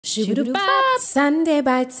Shoo-doo-bop. Sunday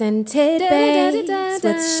bites and tidbits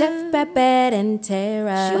with Chef Babette and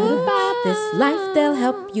Terrah. This life they'll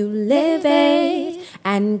help you live it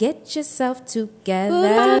and get yourself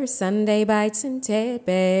together. Sunday bites and tidbits.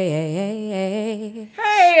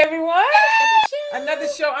 Hey everyone! Another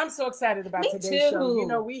show. I'm so excited about today's show. You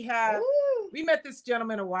know, we met this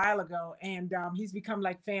gentleman a while ago, and he's become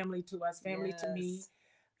like family to us, family to me.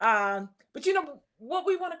 But you know what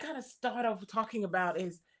we want to kind of start off talking about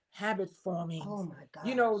is habit forming. Oh my God.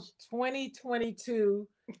 You know, 2022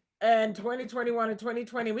 and 2021 and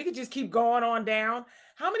 2020, we could just keep going on down.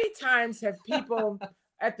 How many times have people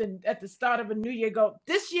at the start of a new year go,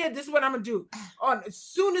 this year, this is what I'm gonna do. As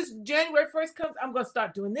soon as January 1st comes, I'm gonna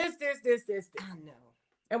start doing this. I know.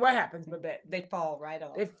 And what happens, Babette? They fall right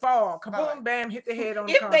off. They fall. Kaboom, bam, hit the head on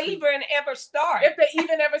the If concrete. they even ever start. If they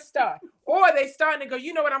even ever start. Or they start and go,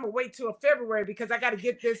 you know what, I'm going to wait till February because I got to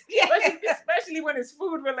get this, especially when it's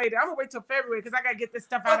food related. I'm going to wait till February because I got to get this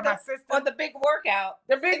stuff out of my system. Or the big workout.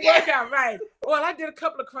 The big workout, right. Well, I did a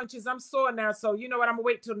couple of crunches. I'm sore now. So you know what, I'm going to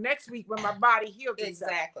wait till next week when my body heals itself.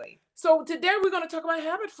 Exactly. So today we're going to talk about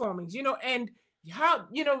habit forming, you know, and how,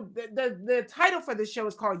 you know, the title for this show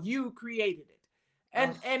is called You Created It.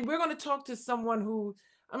 And we're going to talk to someone who,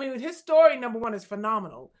 I mean, his story, number one, is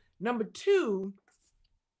phenomenal. Number two,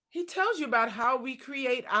 he tells you about how we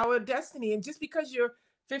create our destiny. And just because you're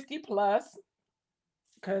 50 plus,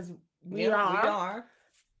 because we are,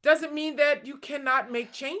 doesn't mean that you cannot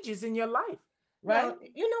make changes in your life, right? Well,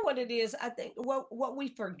 you know what it is? I think what we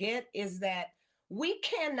forget is that we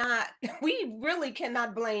really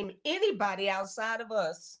cannot blame anybody outside of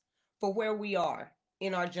us for where we are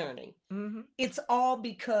in our journey. Mm-hmm. It's all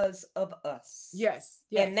because of us. Yes.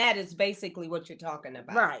 And that is basically what you're talking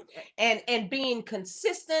about. Right. And being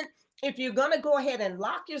consistent. If you're going to go ahead and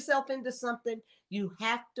lock yourself into something, you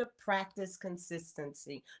have to practice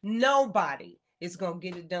consistency. Nobody is going to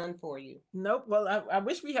get it done for you. Nope. Well, I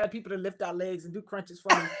wish we had people to lift our legs and do crunches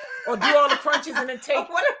for me, or do all the crunches and then take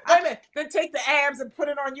then take the abs and put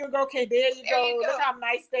it on you and go, okay, there you go. Look how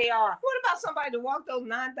nice they are. What about somebody to walk those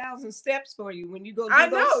 9,000 steps for you when you go do I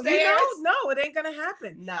those know, stairs? you know, no, it ain't gonna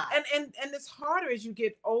happen. Nah. And it's harder as you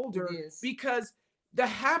get older because the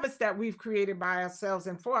habits that we've created by ourselves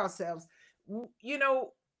and for ourselves, you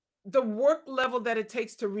know, the work level that it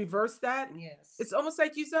takes to reverse that. Yes. It's almost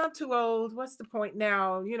like you sound too old. What's the point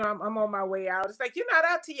now? You know, I'm on my way out. It's like, you're not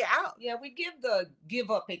out till you're out. Yeah, we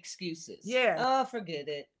give up excuses. Yeah. Oh, forget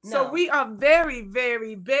it. No. So we are very,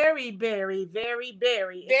 very, very, very, very,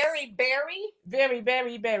 very,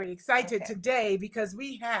 very excited today because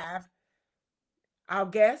we have our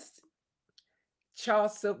guest,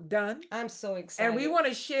 Charles Silk Dunn. I'm so excited. And we want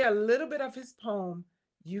to share a little bit of his poem,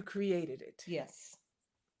 You Created It. Yes.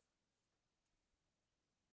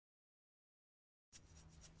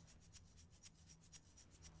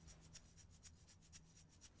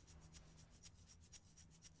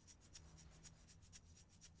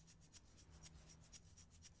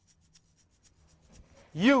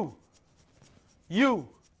 You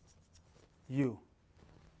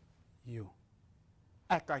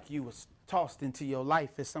act like you was tossed into your life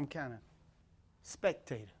as some kind of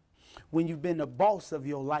spectator when you've been the boss of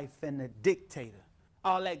your life and the dictator.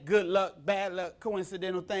 All that good luck, bad luck,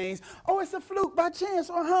 coincidental things. Oh, it's a fluke by chance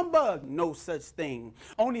or humbug. No such thing.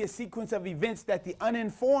 Only a sequence of events that the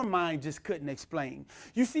uninformed mind just couldn't explain.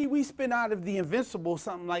 You see, we spin out of the invincible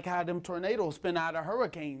something like how them tornadoes spin out of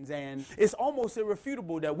hurricanes, and it's almost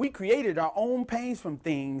irrefutable that we created our own pains from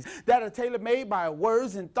things that are tailor-made by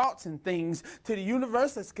words and thoughts and things to the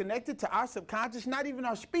universe that's connected to our subconscious. Not even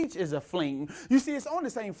our speech is a fling. You see, it's on the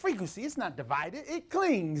same frequency. It's not divided. It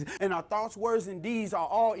clings. And our thoughts, words, and deeds are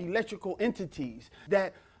all electrical entities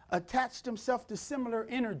that attach themselves to similar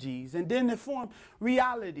energies, and then they form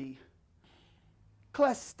reality.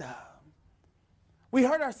 Cluster. We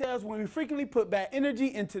hurt ourselves when we frequently put bad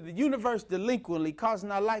energy into the universe delinquently,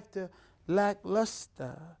 causing our life to lack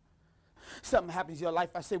luster. Something happens in your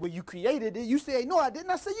life, I say, well, you created it. You say, no, I didn't.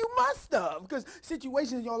 I say, you must have, because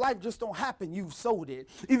situations in your life just don't happen. You sold it.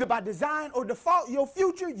 Either by design or default, your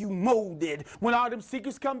future, you molded. When all them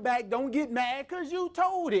secrets come back, don't get mad because you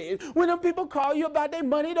told it. When them people call you about their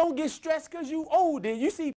money, don't get stressed because you owed it. You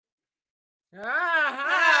see?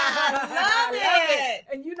 I love it.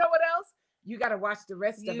 And you know what else? You got to watch the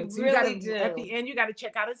rest of it. So really you gotta, at the end, you got to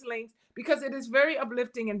check out his links because it is very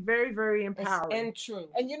uplifting and very, very empowering. And true.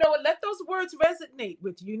 And you know what? Let those words resonate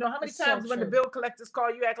with you. You know how many times when the bill collectors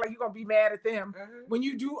call you, act like you're going to be mad at them when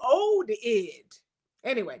you do owed it.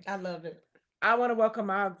 Anyway. I love it. I want to welcome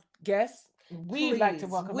our guest. We'd like to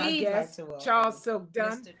welcome our guest, Charles Silk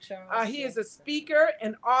Dunn. Mr. Charles he is a speaker,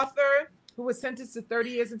 an author, who was sentenced to 30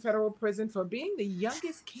 years in federal prison for being the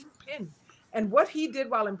youngest kingpin. And what he did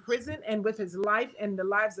while in prison and with his life and the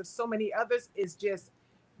lives of so many others is just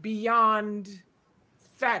beyond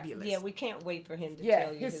fabulous. Yeah, we can't wait for him to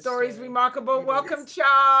tell you his story is remarkable. It Welcome, is.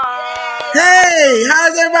 Charles. Hey,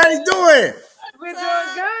 how's everybody doing? We're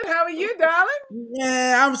doing good. How are you, darling?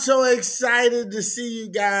 Man, I'm so excited to see you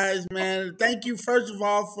guys, man. Thank you, first of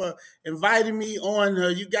all, for inviting me on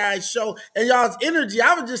you guys' show. And y'all's energy,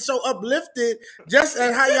 I was just so uplifted just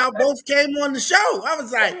at how y'all both came on the show. I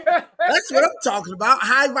was like, that's what I'm talking about,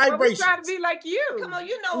 high vibrations. Well, we're trying to be like you. Come on,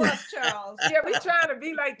 you know us, Charles. Yeah, we're trying to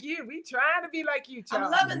be like you. We trying to be like you,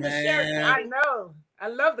 Charles. I'm loving the shirt. I know. I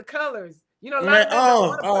love the colors. You know, a lot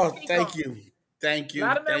Man, of men thank you. Thank you. A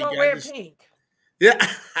lot of men Thank won't you. wear pink. Yeah,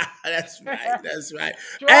 that's right. That's right.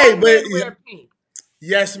 Hey, but wear pink.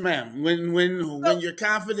 Yes, ma'am. When you're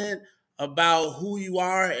confident about who you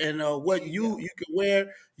are and what you can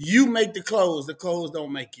wear, you make the clothes. The clothes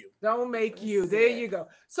don't make you. Don't make you. There you go.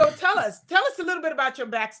 So tell us a little bit about your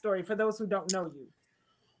backstory for those who don't know you.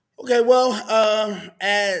 Okay, well,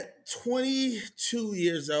 at 22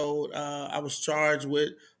 years old, I was charged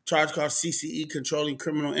called CCE, Controlling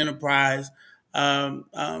Criminal Enterprise.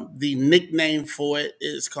 The nickname for it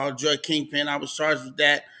is called Drug Kingpin. I was charged with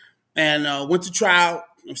that and went to trial,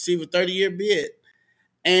 received a 30-year bid.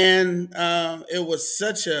 And it was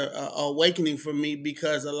such a awakening for me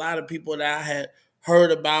because a lot of people that I had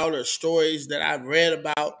heard about or stories that I've read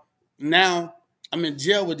about, now I'm in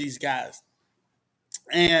jail with these guys.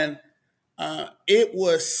 And it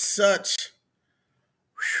was such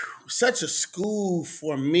a school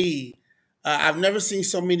for me. I've never seen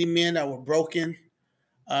so many men that were broken,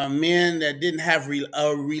 men that didn't have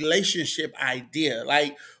a relationship idea.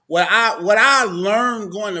 Like what I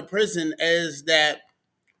learned going to prison is that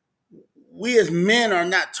we as men are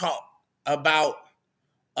not taught about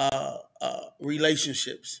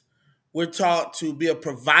relationships. We're taught to be a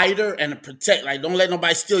provider and a protect. Like, don't let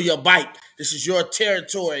nobody steal your bike. This is your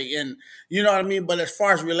territory. And you know what I mean? But as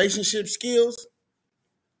far as relationship skills,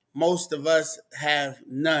 most of us have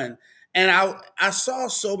none. And I saw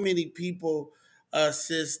so many people,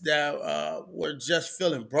 sis, that were just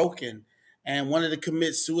feeling broken and wanted to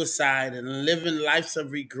commit suicide and living lives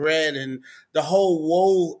of regret and the whole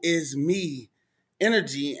woe is me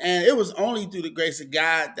energy. And it was only through the grace of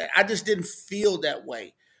God that I just didn't feel that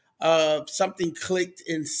way. Something clicked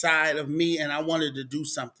inside of me and I wanted to do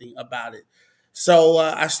something about it. So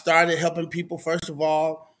I started helping people, first of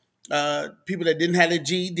all, people that didn't have a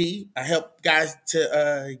GED. I helped guys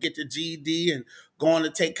to get the GED and go on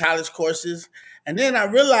to take college courses. And then I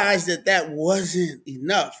realized that wasn't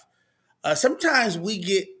enough. Sometimes we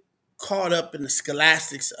get caught up in the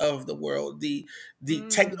scholastics of the world, the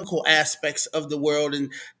technical aspects of the world,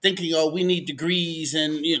 and thinking, oh, we need degrees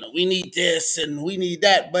and we need this and we need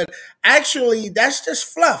that. But actually, that's just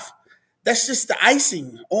fluff. That's just the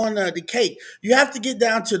icing on the cake. You have to get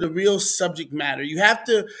down to the real subject matter. You have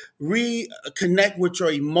to reconnect with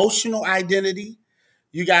your emotional identity.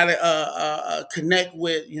 You got to connect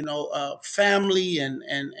with family and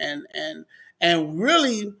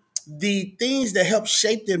really the things that help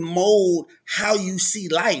shape and mold how you see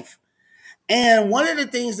life. And one of the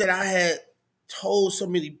things that I had told so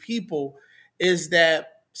many people is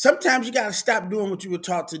that sometimes you got to stop doing what you were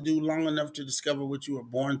taught to do long enough to discover what you were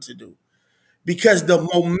born to do. Because the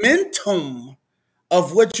momentum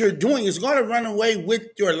of what you're doing is going to run away with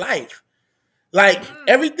your life. Like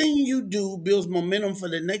everything you do builds momentum for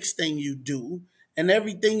the next thing you do. And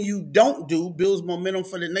everything you don't do builds momentum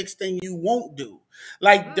for the next thing you won't do.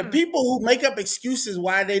 Like the people who make up excuses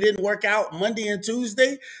why they didn't work out Monday and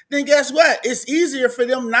Tuesday, then guess what? It's easier for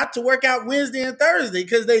them not to work out Wednesday and Thursday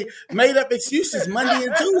because they made up excuses Monday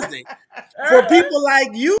and Tuesday. For people like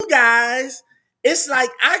you guys, it's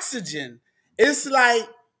like oxygen. It's like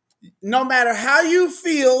no matter how you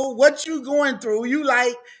feel, what you're going through, you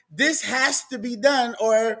like, this has to be done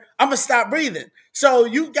or I'm going to stop breathing. So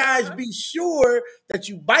you guys be sure that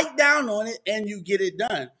you bite down on it and you get it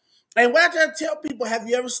done. And what I try to tell people, have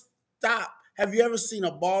you ever seen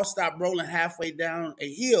a ball stop rolling halfway down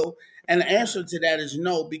a hill? And the answer to that is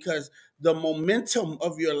no, because the momentum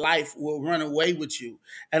of your life will run away with you.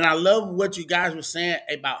 And I love what you guys were saying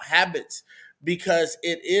about habits, because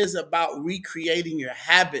it is about recreating your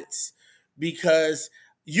habits. Because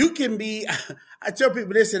you can be, I tell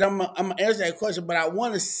people this, and I'm gonna answer that question, but I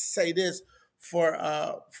want to say this for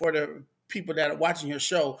the people that are watching your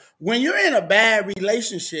show. When you're in a bad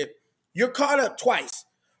relationship, you're caught up twice.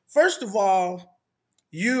 First of all,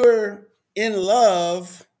 you're in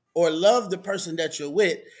love or love the person that you're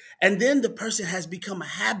with, and then the person has become a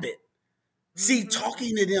habit. See,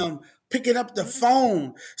 talking to them picking up the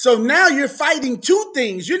phone. So now you're fighting two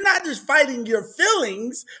things. You're not just fighting your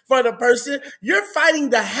feelings for the person. You're fighting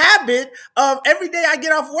the habit of every day I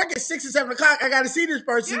get off work at 6 or 7 o'clock, I got to see this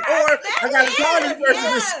person, or I got to call this person.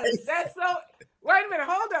 Yes. That's so. Wait a minute,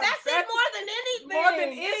 hold on. That's it more than anything. More than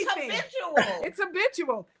anything. It's habitual. It's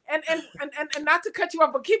habitual. And not to cut you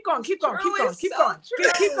off, but keep going, keep going, keep going, keep so going.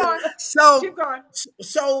 Keep going. Keep going.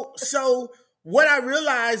 So what I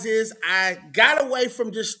realized is I got away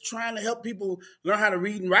from just trying to help people learn how to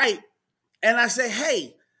read and write. And I say,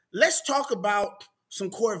 hey, let's talk about some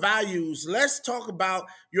core values. Let's talk about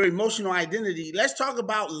your emotional identity. Let's talk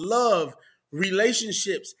about love,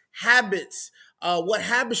 relationships, habits, what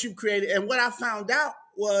habits you've created. And what I found out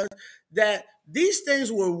was that these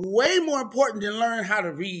things were way more important than learning how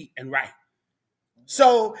to read and write.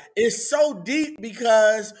 So it's so deep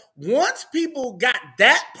because once people got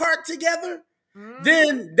that part together,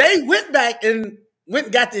 then they went back and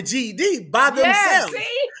got the GED by themselves.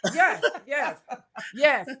 See? Yes.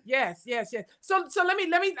 So let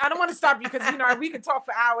me. I don't want to stop you because we can talk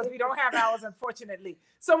for hours. We don't have hours, unfortunately.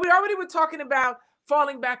 So we already were talking about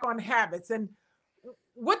falling back on habits and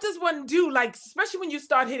what does one do? Like especially when you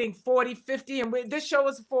start hitting 40, 50, and this show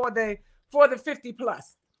is for the 50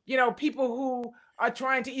 plus. People who are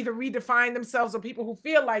trying to either redefine themselves or people who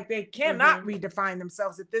feel like they cannot redefine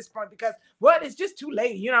themselves at this point because it's just too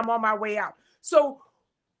late. I'm on my way out. So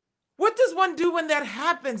what does one do when that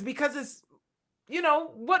happens? Because it's,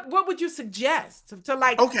 what would you suggest to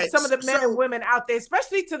some of the men and women out there,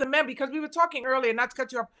 especially to the men, because we were talking earlier, not to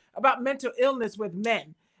cut you off, about mental illness with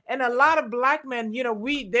men. And a lot of Black men,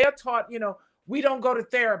 they're taught, we don't go to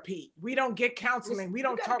therapy. We don't get counseling. We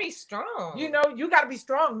don't talk. Be strong. You got to be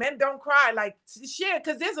strong. Men don't cry. Like, shit,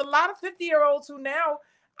 because there's a lot of 50-year-olds who now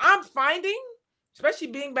I'm finding, especially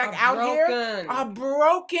being back out here, are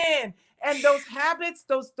broken. And those habits,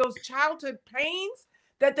 those childhood pains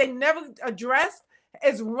that they never addressed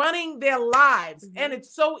is running their lives. And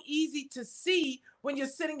it's so easy to see when you're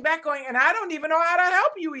sitting back going, and I don't even know how to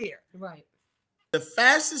help you here. Right. The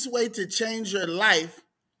fastest way to change your life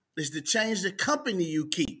is to change the company you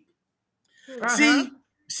keep.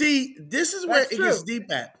 See, this is where it gets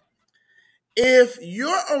deep at. If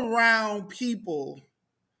you're around people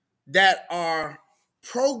that are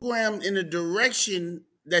programmed in a direction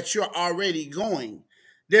that you're already going,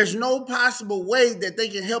 there's no possible way that they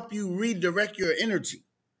can help you redirect your energy.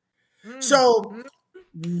 So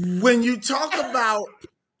when you talk about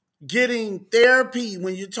getting therapy,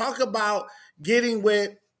 when you talk about getting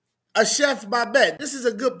with a chef Babette, this is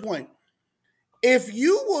a good point. If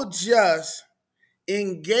you will just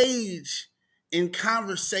engage in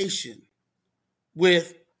conversation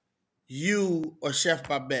with you or Chef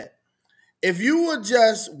Babette, if you will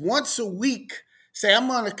just once a week say, I'm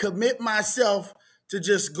going to commit myself to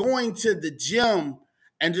just going to the gym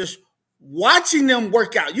and just watching them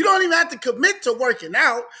work out. You don't even have to commit to working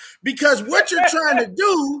out because what you're trying to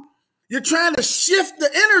do, you're trying to shift the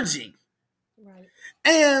energy. Right.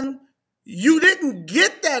 And you didn't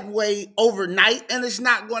get that way overnight, and it's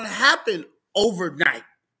not going to happen overnight.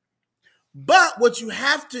 But what you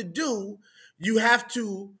have to do, you have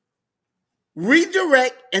to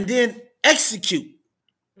redirect and then execute.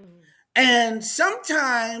 And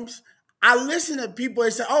sometimes I listen to people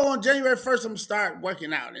and say, oh, on January 1st, I'm going to start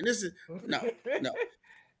working out. And this is, no.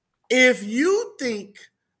 If you think,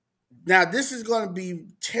 now this is going to be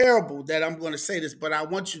terrible that I'm going to say this, but I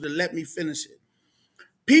want you to let me finish it.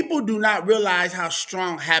 People do not realize how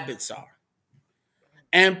strong habits are.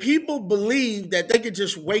 And people believe that they could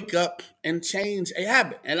just wake up and change a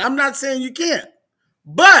habit. And I'm not saying you can't.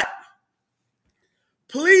 But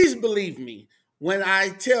please believe me when I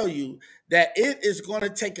tell you that it is going to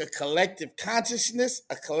take a collective consciousness,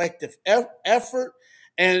 a collective effort.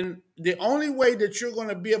 And the only way that you're going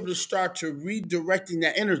to be able to start to redirecting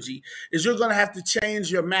that energy is you're going to have to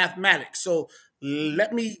change your mathematics. So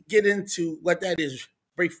let me get into what that is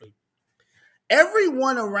briefly.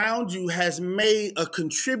 Everyone around you has made a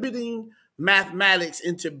contributing mathematics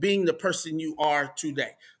into being the person you are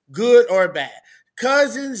today, good or bad.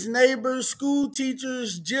 Cousins, neighbors, school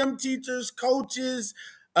teachers, gym teachers, coaches,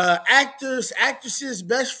 actors, actresses,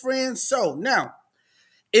 best friends. So now,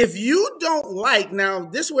 if you don't like, now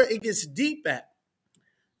this is where it gets deep at.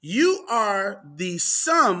 You are the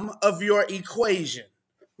sum of your equation.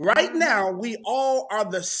 Right now, we all are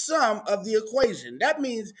the sum of the equation. That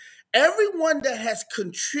means everyone that has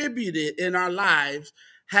contributed in our lives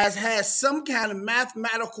has had some kind of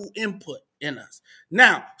mathematical input in us.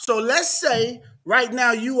 Now, so let's say right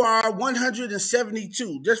now you are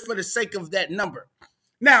 172, just for the sake of that number.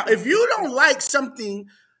 Now, if you don't like something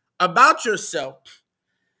about yourself,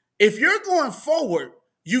 if you're going forward,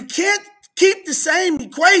 you can't keep the same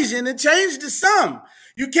equation and change the sum.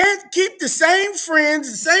 You can't keep the same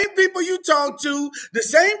friends, the same people you talk to, the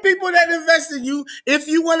same people that invest in you if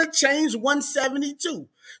you want to change 172.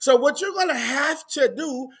 So what you're going to have to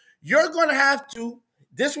do, you're going to have to,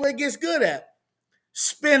 this way it gets good at,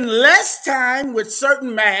 spend less time with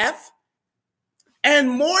certain math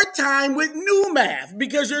and more time with new math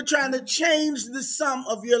because you're trying to change the sum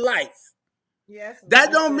of your life. Yes.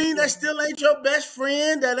 That don't mean that still ain't your best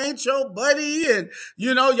friend, that ain't your buddy, and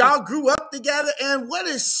you know, y'all grew up together. And what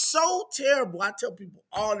is so terrible, I tell people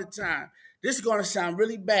all the time, this is gonna sound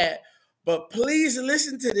really bad, but please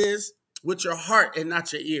listen to this with your heart and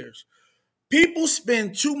not your ears. People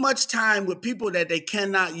spend too much time with people that they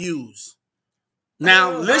cannot use.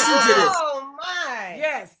 Now, listen to this. Oh my.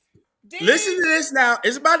 Yes. Deep. Listen to this now.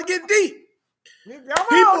 It's about to get deep.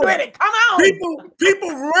 Come on with it. Come on. People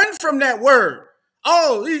run from that word.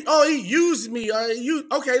 He used me.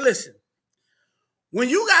 Okay, listen. When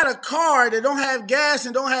you got a car that don't have gas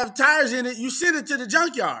and don't have tires in it, you send it to the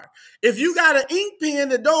junkyard. If you got an ink pen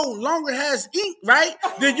that no longer has ink, right,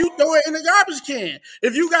 then you throw it in the garbage can.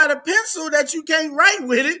 If you got a pencil that you can't write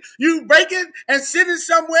with it, you break it and send it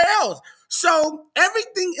somewhere else. So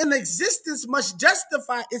everything in existence must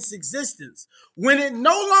justify its existence. When it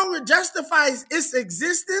no longer justifies its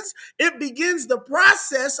existence, it begins the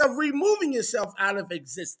process of removing itself out of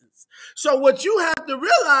existence. So what you have to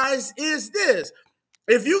realize is this.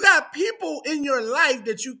 If you got people in your life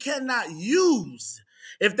that you cannot use,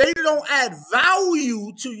 if they don't add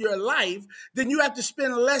value to your life, then you have to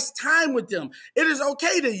spend less time with them. It is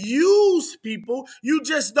okay to use people. You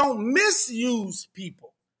just don't misuse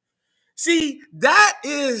people. See, that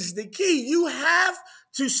is the key. You have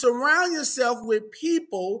to surround yourself with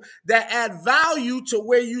people that add value to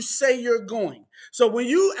where you say you're going. So when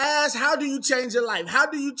you ask, how do you change your life? How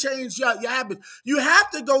do you change your habits? You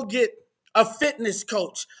have to go get a fitness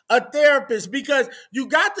coach, a therapist, because you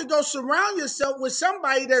got to go surround yourself with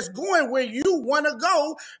somebody that's going where you want to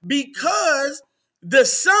go because the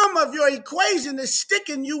sum of your equation is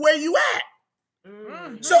sticking you where you at.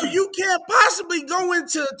 Mm-hmm. So you can't possibly go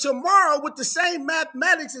into tomorrow with the same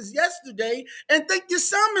mathematics as yesterday and think your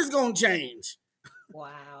sum is going to change.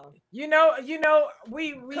 Wow. You know,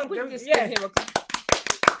 we just yes. give him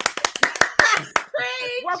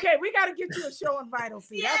Okay, we got to get you a show on Vital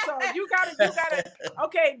C. That's all. You gotta.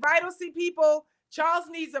 Okay, Vital C people, Charles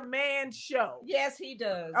needs a man show. Yes, he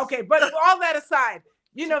does. Okay, but all that aside,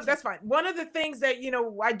 that's fine. One of the things that,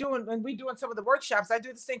 I do when we do in some of the workshops, I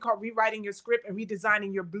do this thing called rewriting your script and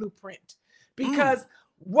redesigning your blueprint. Because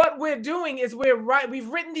what we're doing is we've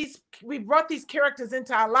brought these characters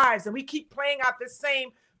into our lives and we keep playing out the same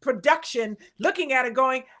production, looking at it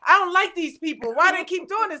going, I don't like these people. Why they keep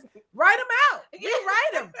doing this? Write them out.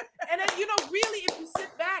 Rewrite them. And then, really, if you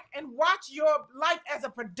sit back and watch your life as a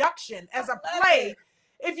production, as a play,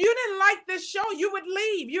 if you didn't like this show, you would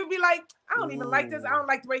leave. You'd be like, I don't even like this. I don't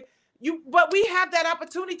like the way but we have that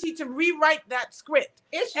opportunity to rewrite that script.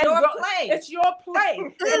 It's your play. It's your play.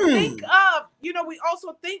 And think of, we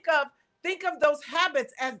also think of those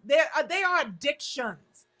habits as they are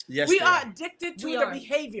addictions. Yes, we are addicted to the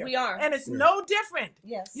behavior. We are. And it's no different.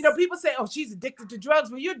 Yes. People say, oh, she's addicted to drugs.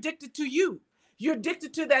 Well, you're addicted to you. You're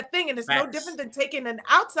addicted to that thing. And it's no different than taking an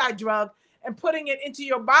outside drug and putting it into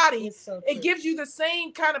your body. So it gives you the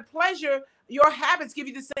same kind of pleasure. Your habits give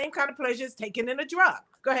you the same kind of pleasure as taking in a drug.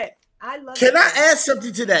 Go ahead. Can I add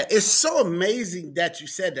something to that? It's so amazing that you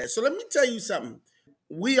said that. So let me tell you something.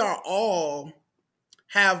 We are all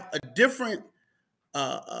have a different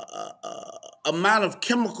amount of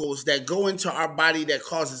chemicals that go into our body that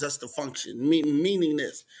causes us to function. Meaning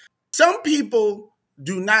this. Some people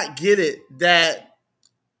do not get it that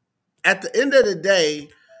at the end of the day,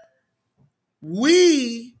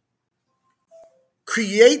 we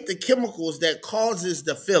create the chemicals that causes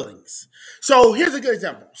the feelings. So here's a good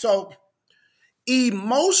example. So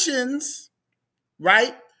emotions,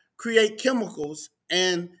 right, create chemicals,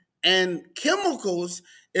 and chemicals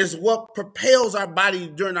is what propels our body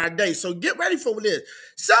during our day. So get ready for this.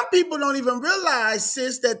 Some people don't even realize,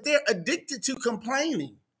 sis, that they're addicted to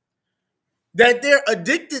complaining, that they're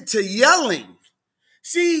addicted to yelling.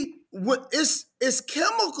 See, it's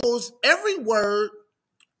chemicals. Every word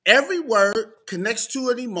connects to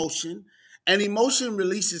an emotion, and emotion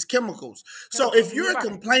releases chemicals. So if you're a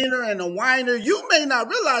complainer and a whiner, you may not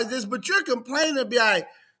realize this, but your complainer be like,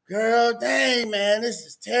 girl, dang, man, this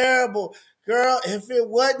is terrible. Girl, if it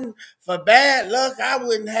wasn't for bad luck, I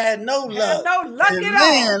wouldn't have no luck. No luck and at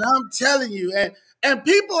man, all. I'm telling you, and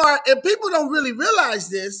people don't really realize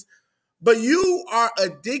this, but you are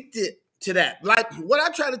addicted to that. Like what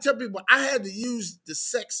I try to tell people, I had to use the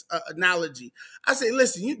sex analogy. I say,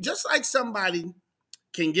 listen, you just like somebody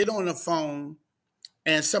can get on the phone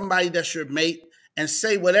and somebody that's your mate and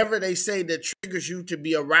say whatever they say that triggers you to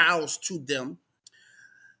be aroused to them.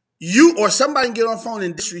 You or somebody can get on the phone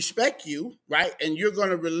and disrespect you, right? And you're going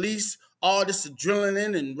to release all this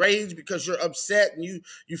adrenaline and rage because you're upset and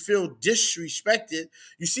you feel disrespected.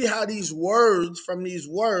 You see how these words, from these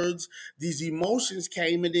words, these emotions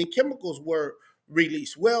came and then chemicals were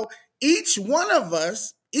released. Well, each one of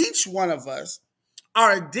us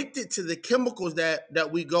are addicted to the chemicals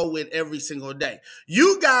that we go with every single day.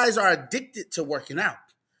 You guys are addicted to working out.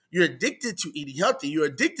 You're addicted to eating healthy. You're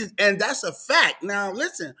addicted, and that's a fact. Now,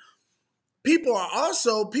 listen, people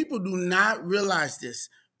do not realize this.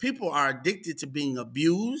 People are addicted to being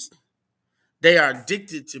abused. They are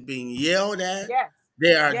addicted to being yelled at. Yes.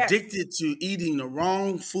 They are Yes. addicted to eating the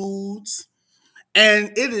wrong foods.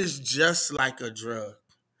 And it is just like a drug.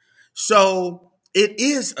 So it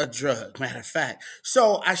is a drug, matter of fact.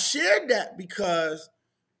 So I shared that because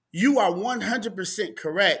you are 100%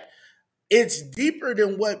 correct. It's deeper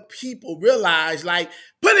than what people realize. Like,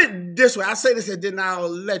 put it this way. I say this and then I'll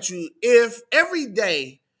let you. If every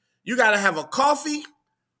day you got to have a coffee,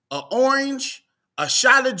 an orange, a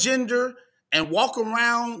shot of ginger, and walk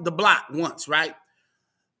around the block once, right?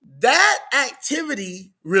 That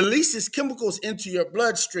activity releases chemicals into your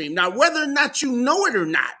bloodstream. Now, whether or not you know it or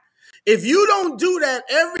not, if you don't do that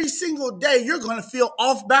every single day, you're going to feel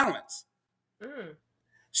off balance.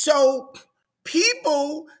 So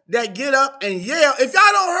people that get up and yell, if y'all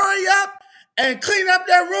don't hurry up and clean up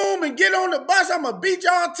that room and get on the bus, I'm going to beat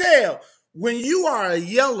y'all tail. When you are a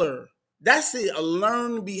yeller, that's a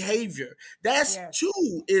learned behavior. That's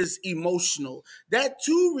too is emotional. That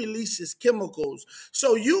too releases chemicals.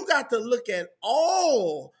 So you got to look at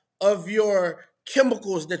all of your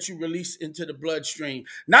chemicals that you release into the bloodstream.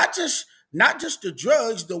 Not just the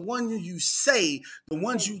drugs, the ones you say, the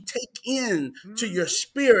ones you take in to your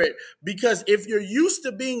spirit. Because if you're used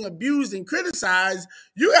to being abused and criticized,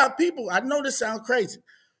 you have people, I know this sounds crazy,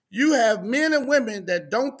 you have men and women that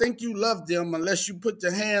don't think you love them unless you put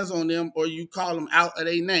your hands on them or you call them out of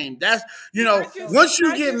their name. That's, once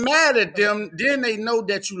you get mad at them, then they know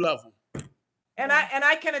that you love them. And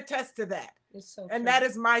I can attest to that. So and that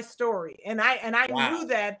is my story. And I Wow. knew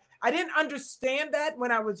that. I didn't understand that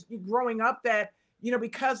when I was growing up, that,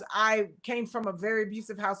 because I came from a very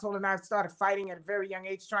abusive household and I started fighting at a very young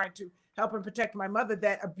age, trying to help and protect my mother,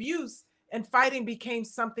 that abuse and fighting became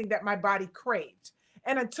something that my body craved.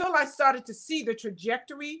 And until I started to see the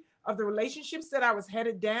trajectory of the relationships that I was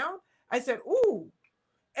headed down, I said, ooh.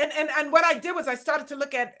 And what I did was I started to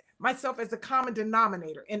look at myself as a common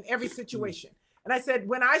denominator in every situation. And I said,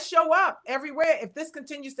 when I show up everywhere, if this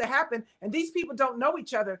continues to happen and these people don't know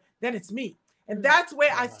each other, then it's me. And that's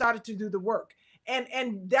where I started to do the work. And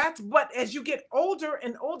that's what, as you get older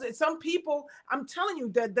and older, some people, I'm telling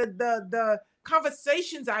you, the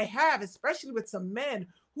conversations I have, especially with some men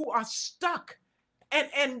who are stuck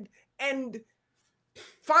and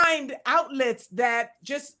find outlets that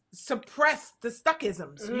just suppress the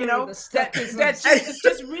stuckisms, it's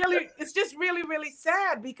just really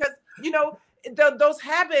sad because, those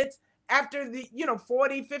habits after the,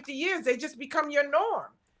 40, 50 years, they just become your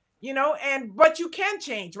norm, but you can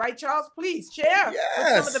change, right, Charles? Please share with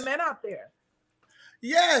some of the men out there.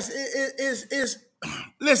 Yes, it is.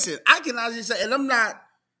 Listen, I can honestly say, and I'm not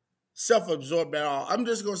self-absorbed at all. I'm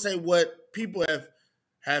just going to say what people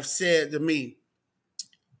have said to me.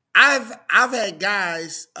 I've had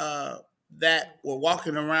guys that were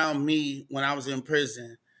walking around me when I was in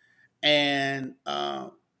prison, and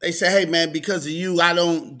they say, hey, man, because of you, I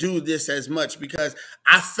don't do this as much because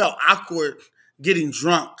I felt awkward getting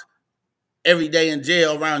drunk every day in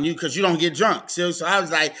jail around you because you don't get drunk. So I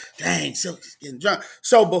was like, dang, Silky's getting drunk.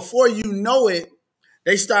 So before you know it,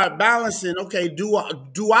 they start balancing, okay, do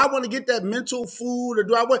I want to get that mental food or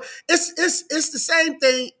do I want... It's the same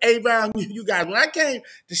thing around you guys. When I came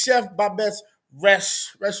to Chef Babette's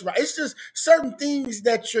restaurant, it's just certain things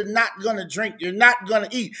that you're not going to drink, you're not going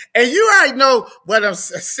to eat. And you already know what I'm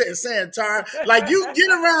saying, Tara. Like, you get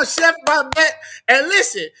around Chef Babette and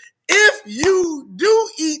listen, if you do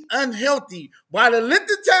eat unhealthy, by the length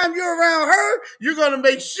of time you're around her, you're going to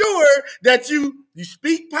make sure that you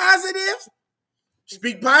speak positive.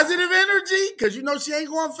 Speak positive energy, because she ain't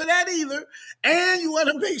going for that either. And you want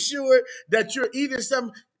to make sure that you're eating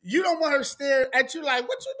something. You don't want her to stare at you like,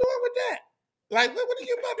 what you doing with that? Like, what are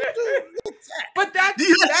you about to do with that? But that's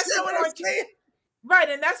what I'm saying. Right,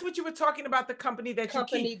 and that's what you were talking about, the company that you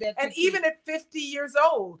keep. And even at 50 years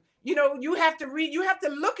old, you have to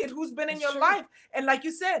look at who's been in your life. And like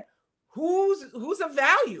you said, who's of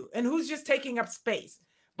value and who's just taking up space.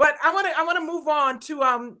 But I want to move on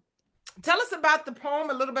to tell us about the poem,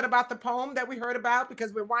 a little bit about the poem that we heard about,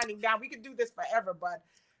 because we're winding down. We could do this forever, but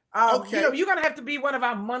Okay. you know, you're gonna have to be one of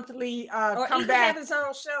our monthly Or come he can back. have his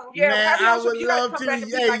own show. Yeah, Man, have your I own show. would You gotta love come to. back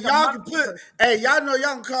and be Hey, like a y'all can monthly put. person. Hey, y'all know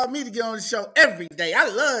y'all can call me to get on the show every day. I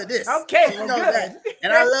love this. Okay, You well, know good. that.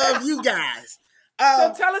 And I love you guys.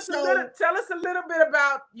 So tell us a little bit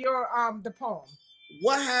about your the poem.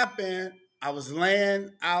 What happened? I was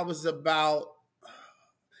about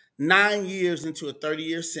 9 years into a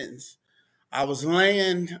 30-year sentence. I was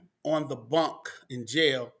laying on the bunk in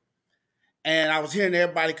jail, and I was hearing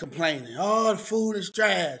everybody complaining, oh, the food is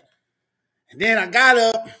trash. And then I got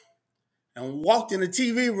up and walked in the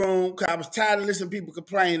TV room because I was tired of listening to people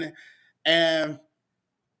complaining. And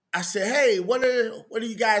I said, hey, what are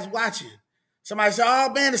you guys watching? Somebody said,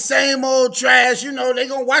 oh, man, the same old trash. You know, they're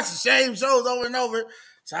going to watch the same shows over and over.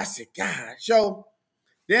 So I said, God. So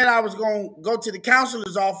then I was going to go to the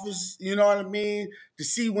counselor's office, you know what I mean, to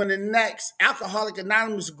see when the next Alcoholic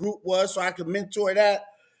Anonymous group was so I could mentor that.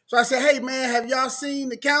 So I said, hey, man, have y'all seen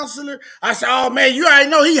the counselor? I said, oh, man, you already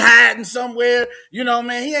know he hiding somewhere. You know,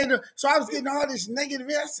 man, he ain't. So I was getting all this negative.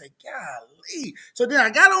 I said, golly. So then I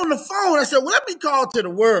got on the phone. I said, well, let me call to the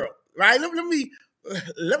world, right?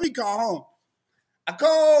 Let me call home. I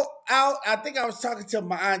called out. I think I was talking to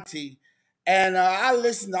my auntie, and I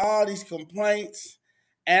listened to all these complaints.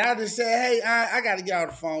 And I just said, hey, I got to get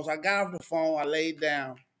off the phone. So I got off the phone. I laid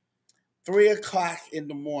down. 3 o'clock in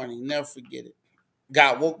the morning. Never forget it.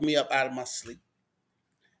 God woke me up out of my sleep.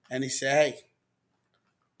 And he said, hey,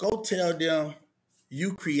 go tell them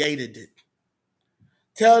you created it.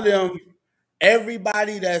 Tell them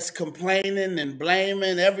everybody that's complaining and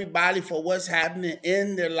blaming everybody for what's happening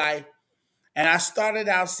in their life. And I started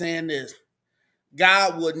out saying this.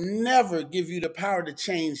 God would never give you the power to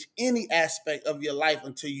change any aspect of your life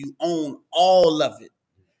until you own all of it.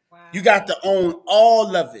 Wow. You got to own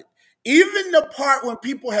all of it. Even the part when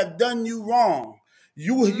people have done you wrong.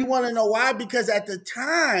 You want to know why? Because at the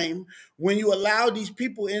time when you allow these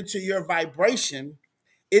people into your vibration,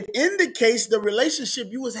 it indicates the relationship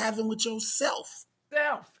you was having with yourself.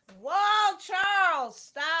 Whoa, Charles,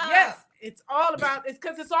 stop. Yes, it's all about, it's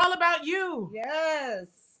because it's all about you. Yes.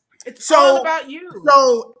 It's all about you.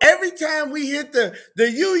 So every time we hit the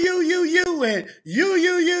you and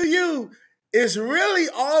you, it's really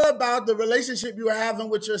all about the relationship you are having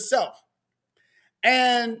with yourself.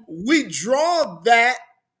 And we draw that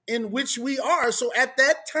in which we are. So at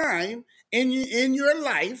that time in your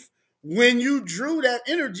life, when you drew that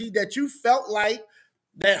energy that you felt like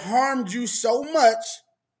that harmed you so much,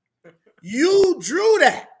 you drew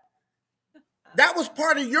that. That was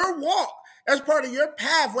part of your walk. That's part of your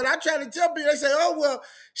path. When I try to tell people, they say, oh, well,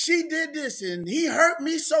 she did this and he hurt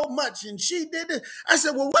me so much and she did this. I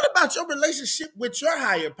said, well, what about your relationship with your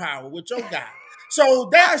higher power, with your God? So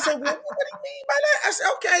then I said, well, what do you mean by that? I said,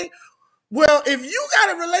 okay, well, if you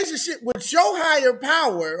got a relationship with your higher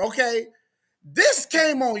power, okay, this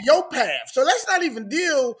came on your path. So let's not even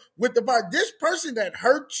deal with the part. This person that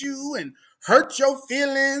hurt you and hurt your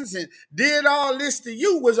feelings and did all this to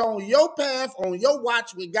you was on your path, on your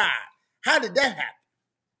watch with God. How did that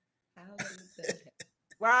happen?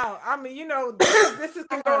 Wow. I mean, you know, this has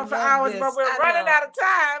been going for hours, but we're running out of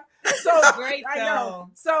time. So great. I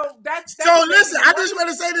know. So that's so listen, I just want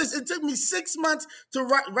to say this. It took me 6 months to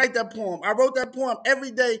write that poem. I wrote that poem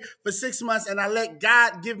every day for 6 months, and I let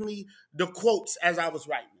God give me the quotes as I was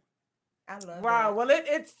writing. I love wow. Well,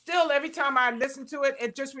 it's still, every time I listen to it,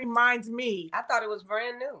 it just reminds me. I thought it was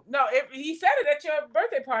brand new. No, he said it at your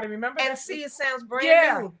birthday party, remember? And see, it sounds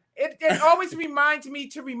brand new. It always reminds me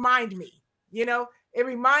to remind me, you know? It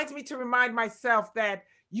reminds me to remind myself that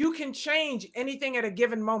you can change anything at a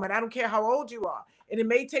given moment. I don't care how old you are. And it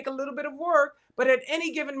may take a little bit of work, but at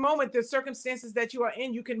any given moment, the circumstances that you are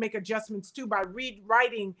in, you can make adjustments too by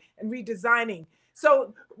rewriting and redesigning.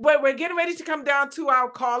 So we're getting ready to come down to our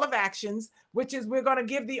call of actions, which is we're going to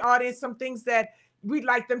give the audience some things that we'd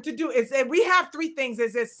like them to do. Is that we have 3 things.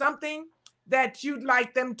 Is there something that you'd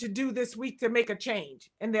like them to do this week to make a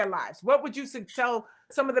change in their lives? What would you tell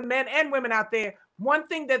some of the men and women out there, one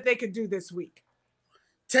thing that they could do this week?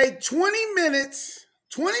 Take 20 minutes,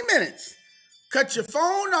 cut your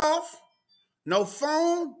phone off, no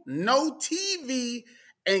phone, no TV,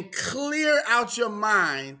 and clear out your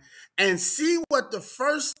mind and see what the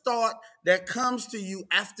first thought that comes to you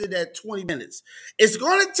after that 20 minutes. It's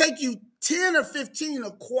going to take you 10 or 15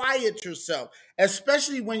 to quiet yourself,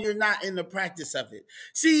 especially when you're not in the practice of it.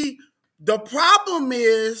 See, the problem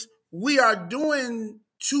is we are doing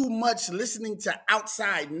too much listening to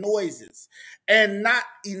outside noises and not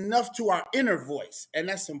enough to our inner voice. And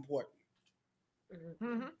that's important.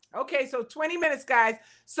 Mm-hmm. Okay, so 20 minutes, guys.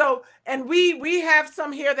 So, and we have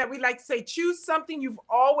some here that we like to say, choose something you've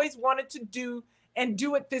always wanted to do and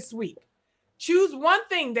do it this week. Choose one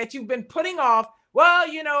thing that you've been putting off. Well,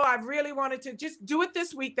 you know, I really wanted to just do it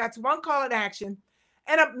this week. That's one call to action.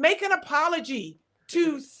 And make an apology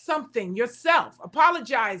to something yourself.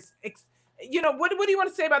 Apologize. You know, what do you want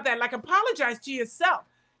to say about that? Like, apologize to yourself.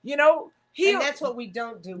 You know, and that's what we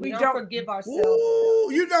don't do. We don't forgive ourselves. Ooh,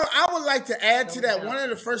 you know, I would like to add to that. One of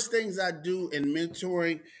the first things I do in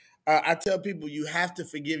mentoring, I tell people you have to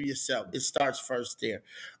forgive yourself. It starts first there.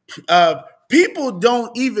 People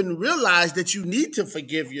don't even realize that you need to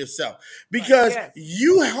forgive yourself because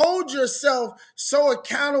you hold yourself so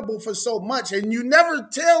accountable for so much, and you never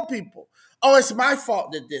tell people, oh, it's my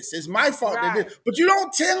fault that this, it's my fault that this. But you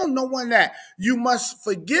don't tell no one that. You must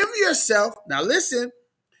forgive yourself. Now listen,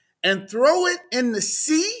 and throw it in the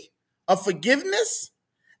sea of forgiveness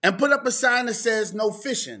and put up a sign that says no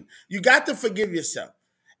fishing. You got to forgive yourself.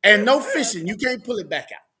 And no fishing. You can't pull it back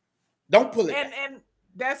out. Don't pull it back. And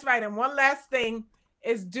that's right. And one last thing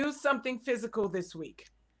is do something physical this week.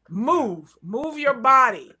 Move your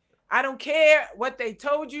body. I don't care what they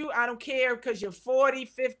told you. I don't care because you're 40,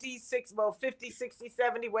 50, 60,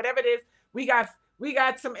 70, whatever it is. We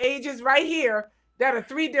got some ages right here that are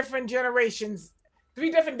 3 different generations, 3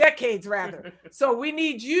 different decades rather. So we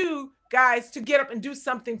need you guys to get up and do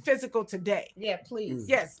something physical today. Yeah, please.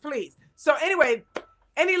 Yes, please. So anyway,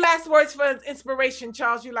 any last words for inspiration,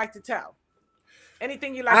 Charles, you like to tell?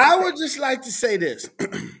 Anything you like to say? I would just like to say this.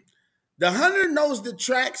 The hunter knows the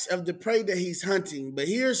tracks of the prey that he's hunting, but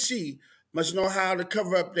he or she must know how to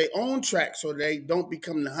cover up their own tracks so they don't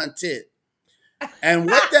become the hunted. And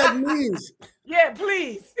what that means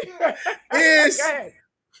please. is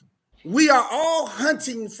we are all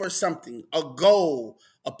hunting for something, a goal,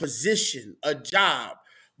 a position, a job.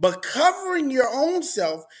 But covering your own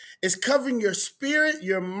self is covering your spirit,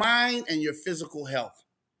 your mind, and your physical health.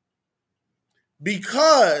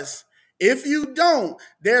 Because if you don't,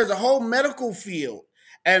 there's a whole medical field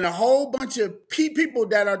and a whole bunch of people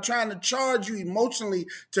that are trying to charge you emotionally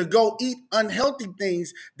to go eat unhealthy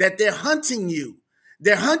things that they're hunting you.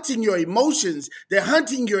 They're hunting your emotions. They're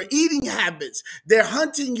hunting your eating habits. They're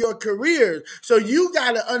hunting your career. So you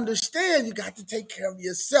got to understand, you got to take care of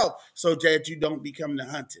yourself so that you don't become the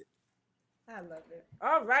hunted. I love it.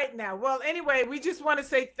 All right now. Well, anyway, we just want to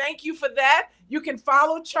say thank you for that. You can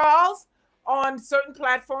follow Charles on certain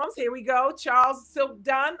platforms. Here we go. Charles Silk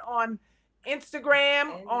Dunn on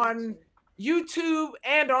Instagram, and on YouTube,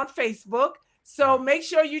 and on Facebook. So make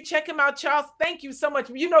sure you check him out, Charles. Thank you so much.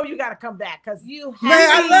 You know you got to come back because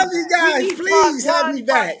I love you guys. Please have me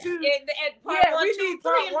back. We need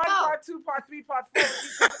part 1, part 2, part 3, part 4.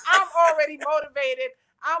 Because I'm already motivated.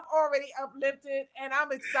 I'm already uplifted, and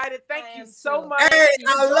I'm excited. Thank you so much. Hey,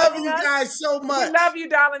 I love you guys so much. We love you,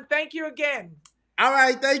 darling. Thank you again. All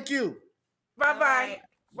right, thank you. Bye-bye.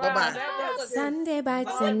 Bye-bye. Sunday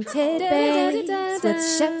bites and tidbits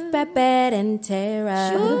with Chef Babette and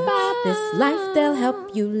Terrah. This life they'll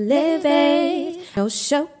help you live it. No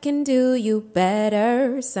show can do you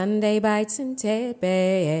better. Sunday bites and tidbits.